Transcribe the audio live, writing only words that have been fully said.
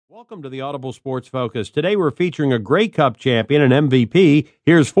Welcome to the Audible Sports Focus. Today we're featuring a Grey Cup champion and MVP.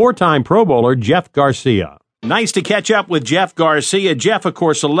 Here's four-time Pro Bowler Jeff Garcia. Nice to catch up with Jeff Garcia. Jeff, of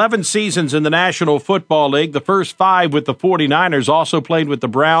course, 11 seasons in the National Football League, the first 5 with the 49ers, also played with the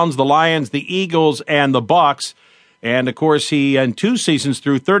Browns, the Lions, the Eagles, and the Bucks. And, of course, he, in 2 seasons,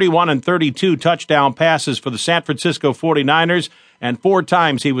 threw 31 and 32 touchdown passes for the San Francisco 49ers, and 4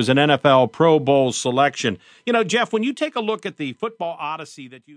 times he was an NFL Pro Bowl selection. You know, Jeff, when you take a look at the football odyssey that you